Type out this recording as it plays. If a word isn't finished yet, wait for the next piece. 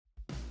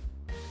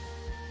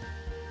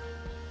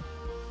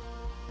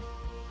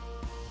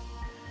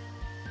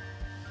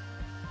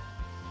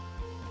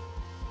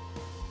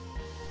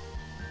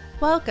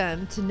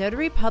Welcome to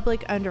Notary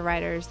Public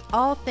Underwriters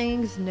All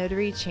Things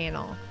Notary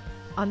channel.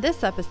 On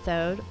this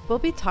episode, we'll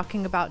be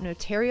talking about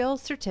notarial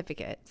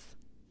certificates.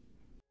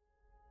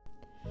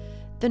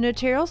 The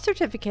notarial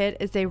certificate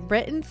is a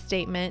written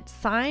statement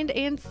signed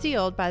and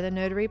sealed by the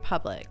notary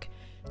public,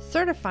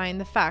 certifying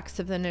the facts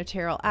of the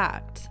notarial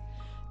act.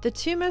 The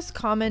two most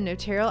common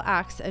notarial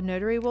acts a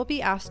notary will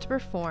be asked to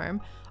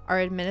perform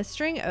are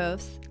administering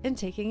oaths and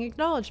taking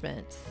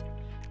acknowledgments.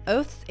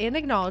 Oaths and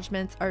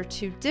acknowledgments are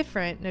two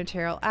different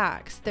notarial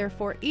acts,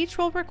 therefore each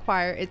will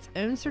require its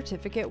own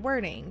certificate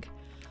wording.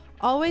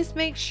 Always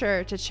make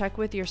sure to check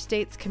with your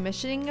state's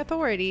commissioning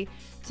authority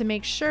to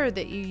make sure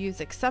that you use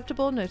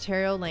acceptable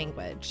notarial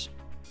language.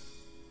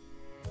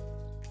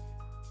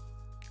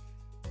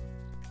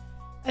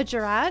 A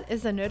jurat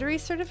is a notary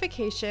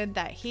certification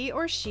that he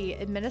or she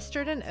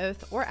administered an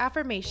oath or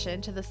affirmation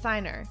to the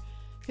signer,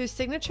 whose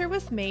signature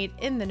was made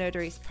in the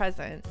notary's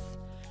presence.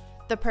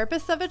 The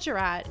purpose of a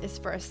jurat is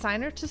for a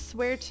signer to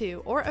swear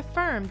to or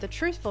affirm the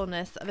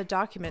truthfulness of a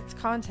document's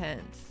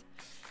contents.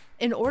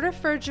 In order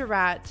for a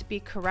jurat to be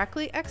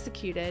correctly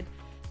executed,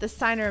 the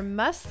signer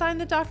must sign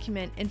the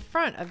document in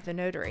front of the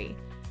notary.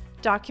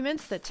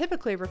 Documents that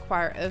typically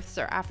require oaths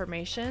or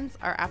affirmations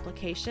are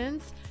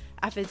applications,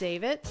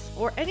 affidavits,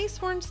 or any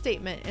sworn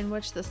statement in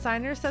which the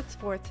signer sets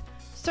forth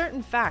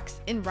certain facts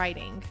in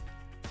writing.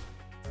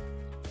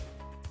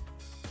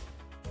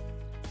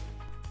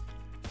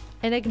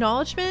 An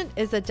acknowledgment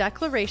is a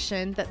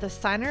declaration that the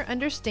signer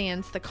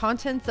understands the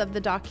contents of the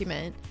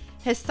document,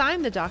 has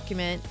signed the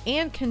document,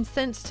 and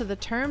consents to the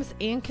terms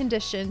and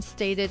conditions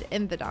stated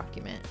in the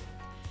document.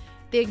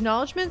 The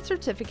acknowledgment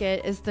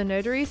certificate is the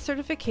notary's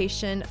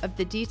certification of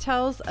the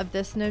details of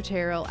this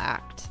notarial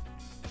act.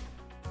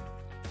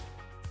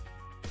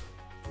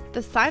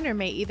 The signer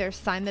may either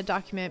sign the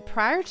document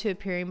prior to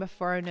appearing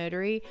before a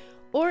notary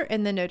or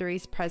in the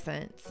notary's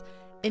presence.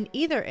 In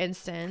either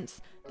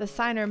instance, the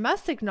signer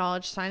must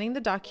acknowledge signing the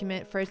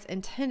document for its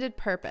intended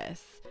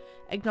purpose.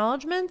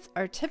 Acknowledgments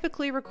are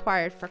typically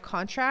required for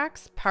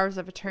contracts, powers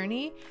of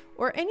attorney,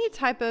 or any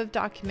type of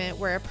document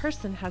where a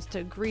person has to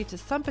agree to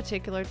some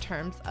particular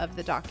terms of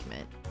the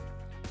document.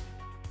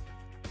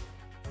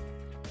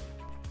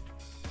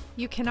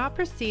 You cannot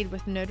proceed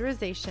with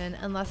notarization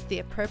unless the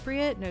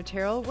appropriate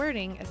notarial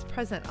wording is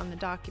present on the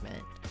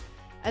document.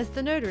 As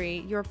the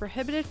notary, you are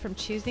prohibited from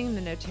choosing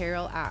the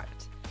notarial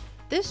act.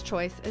 This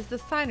choice is the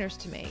signer's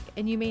to make,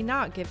 and you may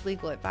not give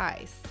legal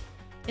advice.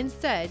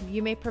 Instead,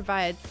 you may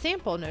provide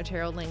sample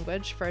notarial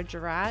language for a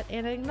jurat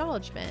and an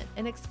acknowledgment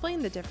and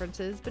explain the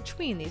differences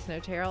between these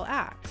notarial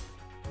acts.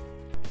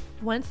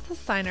 Once the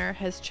signer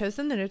has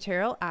chosen the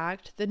notarial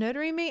act, the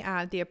notary may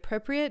add the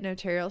appropriate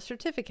notarial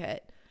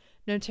certificate.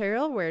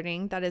 Notarial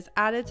wording that is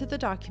added to the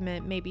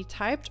document may be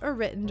typed or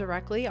written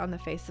directly on the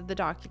face of the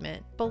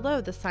document, below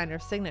the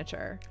signer's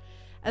signature.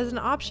 As an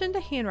option to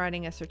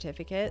handwriting a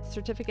certificate,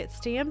 certificate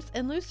stamps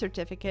and loose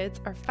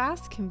certificates are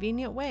fast,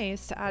 convenient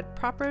ways to add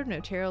proper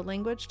notarial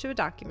language to a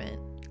document.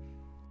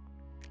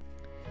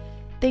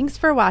 Thanks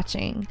for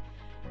watching.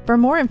 For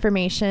more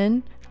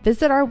information,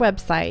 visit our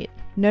website,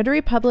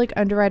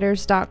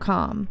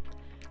 notarypublicunderwriters.com,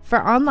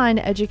 for online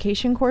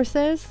education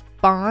courses,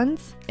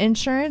 bonds,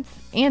 insurance,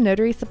 and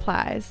notary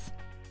supplies.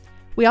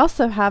 We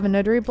also have a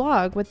notary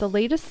blog with the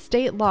latest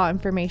state law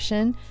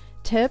information,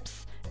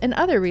 tips, and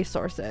other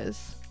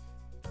resources.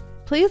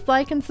 Please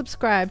like and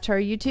subscribe to our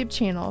YouTube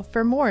channel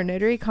for more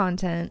notary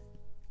content.